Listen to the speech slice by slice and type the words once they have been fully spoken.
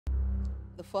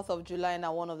The 4th of July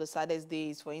now one of the saddest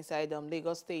days for inside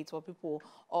Lagos State for people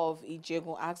of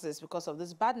Ijegun access because of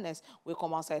this badness will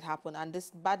come outside happen. And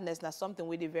this badness now something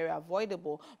really very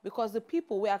avoidable because the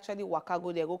people will actually waka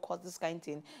go there, go cause this kind of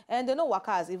thing. And they know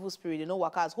waka as evil spirit, they know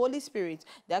waka as Holy Spirit.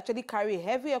 They actually carry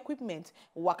heavy equipment,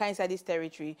 waka inside this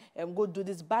territory and go do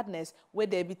this badness where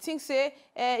they be think say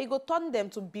it go turn them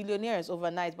to billionaires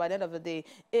overnight. By the end of the day,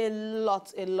 a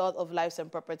lot of lives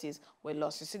and properties were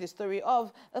lost. You see the story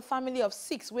of a family of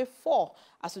 6 with 4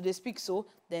 as they speak, so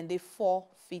then they 4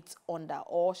 feet under,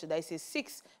 or should I say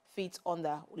 6 feet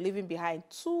under, leaving behind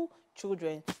 2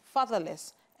 children,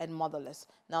 fatherless and motherless.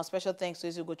 Now, special thanks to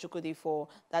Ijegun Cries for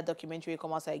that documentary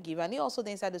come outside give, and he also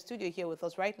inside the studio here with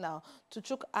us right now to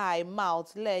chook eye,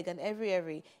 mouth, leg, and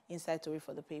every inside story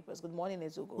for the papers. Good morning,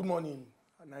 Ijegun. Good morning.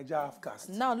 Nigeria Halfcast.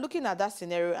 Now, looking at that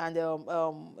scenario and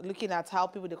looking at how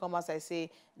people they come outside say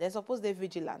they're supposed they're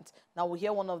vigilant. Now we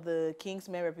hear one of the King's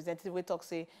men representative we talk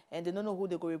say and they don't know who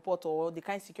they go report or the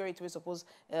kind of security we suppose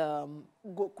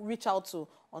go reach out to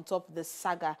on top the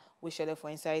saga we share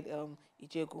for inside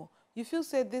Ijegun. You feel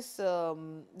say this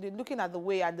looking at the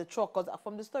way and the truck, because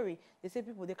from the story they say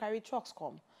people they carry trucks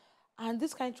come and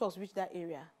this kind of trucks reach that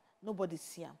area, nobody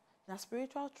see them. Now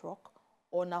spiritual truck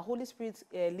or now Holy Spirit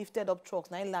lifted up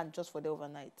trucks, now land just for the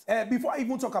overnight? Before I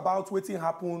even talk about what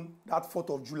happened that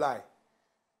 4th of July,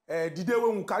 the day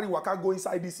when we carry waka go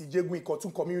inside this Ijegun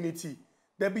Ikotu community,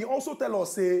 they be also tell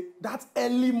us say that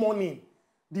early morning,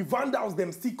 the vandals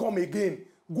them still come again,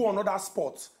 go another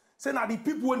spot. Say now the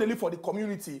people when they live for the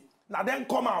community, now then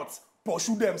come out,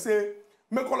 pursue them, say,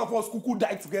 make all of us cuckoo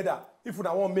die together if we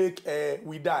don't want to make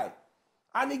we die.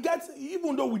 And it gets,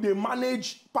 even though we they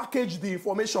manage, package the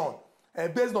information,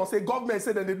 based on say government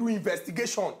say that they do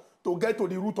investigation to get to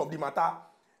the root of the matter.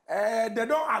 They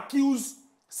don't accuse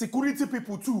security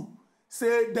people too.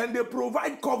 Say then they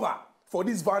provide cover for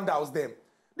these vandals them.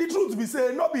 The truth be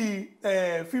say not be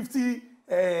 50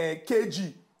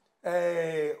 kg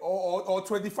or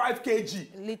 25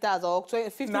 kg. Liters or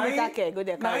 50 liter keg go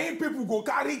there. Now people go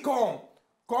carry come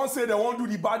say they won't do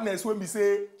the badness when we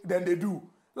say then they do.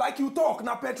 Like you talk,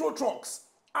 now petrol trucks.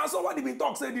 And somebody been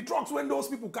talk, say the trucks when those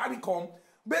people carry come,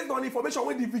 based on information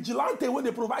when the vigilante, when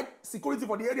they provide security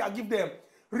for the area, give them,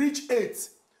 reach 8.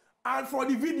 And for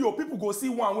the video, people go see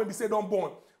one when we say don't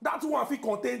burn. That one fit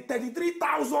contain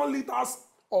 33,000 liters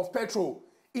of petrol.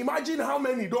 Imagine how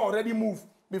many don't already move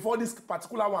before this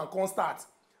particular one can start.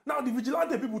 Now the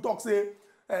vigilante people talk, say,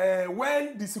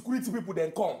 when the security people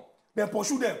then come, then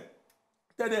pursue them.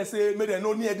 Tell them, say, may they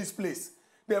no near this place.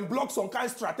 Then block some kind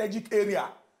of strategic area.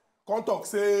 Talk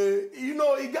say, you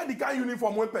know, you get the kind of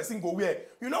uniform when person go wear.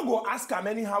 You not go ask them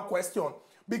anyhow question.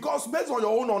 Because based on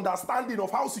your own understanding of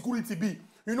how security be,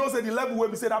 you know, say the level where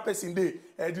we say that person dey,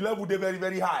 the level they very,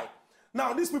 very high.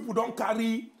 Now, these people don't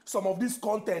carry some of these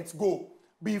contents go.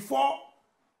 Before,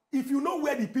 if you know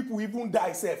where the people even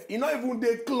die safe, you not even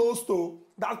they close to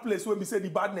that place where we say the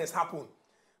badness happen.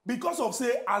 Because of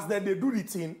say, as then they do the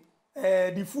thing,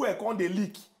 the fuel can't they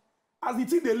leak. As the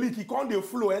thing they leak, it can't they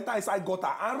flow enter inside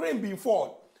gutter and rain being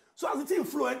fall. So as the thing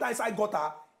flow enter inside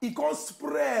gutter, it can't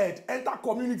spread enter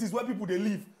communities where people they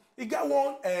live. It get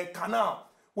one canal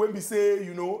when we say,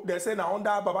 you know, they say now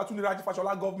under Babatunde Raji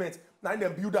Fashola government, now they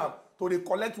build them to they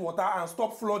collect water and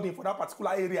stop flooding for that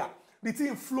particular area. The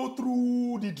thing flow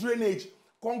through the drainage,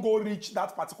 can't go reach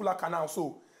that particular canal.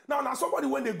 So now somebody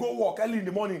when they go walk early in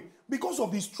the morning, because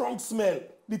of the strong smell,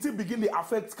 the thing begin to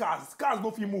affect cars. Cars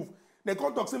don't feel move. They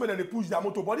can't talk and they push their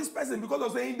motor. But this person, because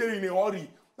of saying they're in a hurry,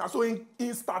 now so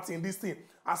in starting this thing.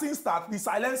 As in start, the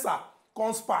silencer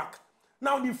can't spark.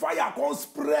 Now the fire can't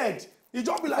spread. It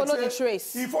just be like follow the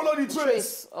trace. He follow the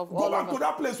trace. Go back to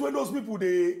that place where those people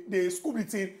they scoop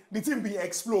the thing be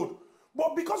explode.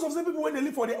 But because of some people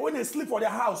when they sleep for their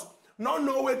house, not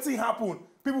know what thing happen,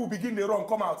 people begin to run,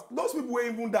 come out. Those people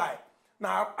will even die.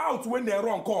 Now out when they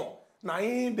run come, now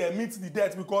in they meet the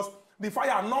death because the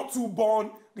fire not too burn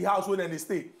the house where they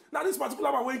stay. Now this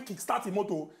particular one when kick start the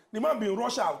motor, the man be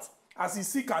rush out as he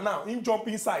see canal, he jump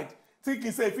inside,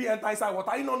 thinking say if he enter inside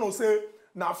water, he don't know say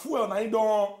na fuel na he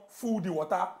don't full the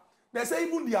water. They say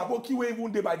even the aboki wey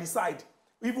even dey by the side,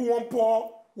 even one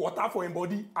pour water for him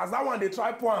body. As that one they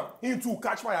try pour him to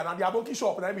catch fire. Now the aboki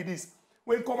shop na be this.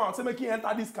 When come out say make him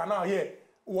enter this canal here,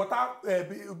 water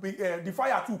the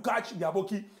fire to catch the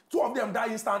aboki. 2 of them die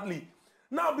instantly.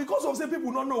 Now, because of say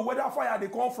people don't know whether fire they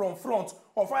come from front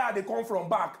or fire they come from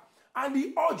back, and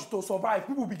the urge to survive,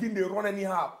 people begin to run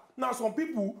anyhow. Now, some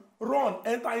people run,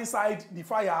 enter inside the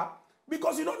fire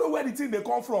because you don't know where the thing they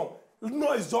come from.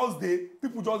 No, it's just there.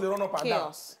 People just they run up and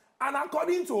chaos. Down. And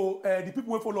according to the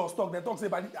people who follow us talk, they talk say,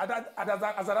 but as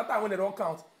at that time when they don't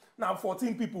count, now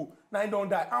 14 people, 9 don't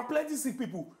die, and plenty sick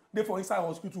people, they for inside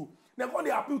hospital. Then when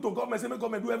they appeal to government, say, make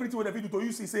government do everything they do to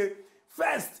you, say,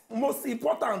 first, most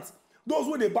important, those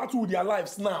who they battle with their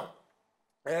lives now,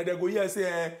 they go here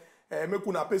say, make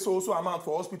una pay so amount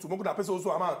for hospital, make una pay so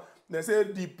amount. They say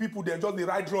the people, they just the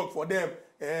right drug for them.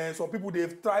 Some people, they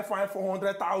try find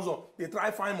 400,000, they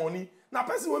try find money. Now,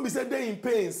 person when we say they in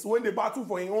pains, when they battle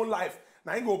for his own life,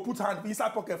 now he go put hand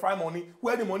inside pocket find money,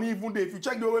 where the money even there. If you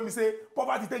check the way we say,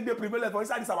 poverty take the prevalence for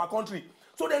inside this our country.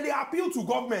 So then they appeal to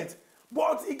government.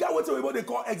 But it got what they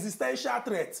call existential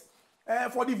threat.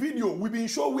 For the video, we've been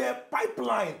shown where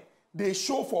pipeline, they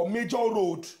show for major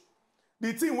road.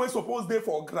 The thing when supposed they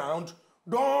for ground,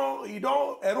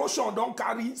 erosion don't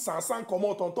carry sand come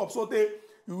out on top. So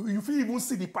you feel even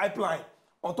see the pipeline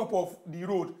on top of the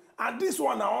road. And this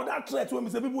one now, that threat when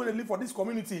we say people when they live for this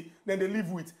community, then they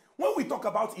live with. When we talk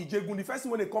about Ijegun, the first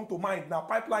thing when they come to mind now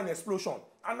pipeline explosion.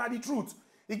 And now the truth,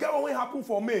 it got what happened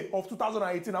for May of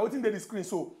 2018. I waiting there the screen.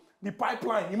 So the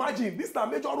pipeline, imagine this is a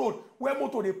major road where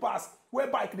motor they pass, where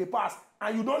bike they pass,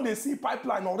 and you don't they see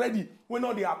pipeline already when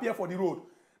not they appear for the road.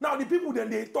 Now the people then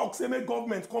they talk, say make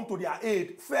government come to their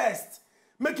aid first.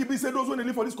 Make it be say those when they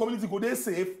live for this community go they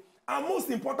safe. And most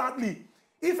importantly,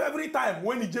 if every time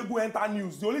when Ijegun enter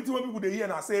news, the only thing when people they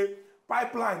hear and say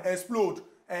pipeline explode,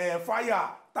 fire,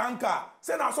 tanker,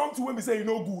 say now something when we say you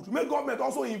know good. Make government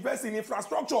also invest in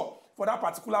infrastructure for that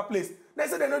particular place. They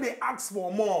say they know they ask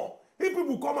for more. If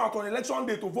people come out on election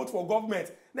day to vote for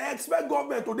government, they expect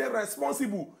government to be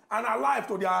responsible and alive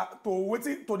to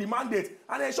the mandate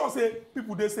and ensure say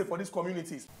people they say for these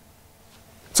communities.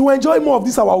 To enjoy more of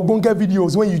these our Ogbonge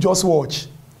videos when you just watch,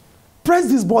 press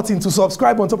this button to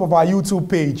subscribe on top of our YouTube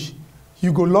page.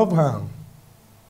 You go love her.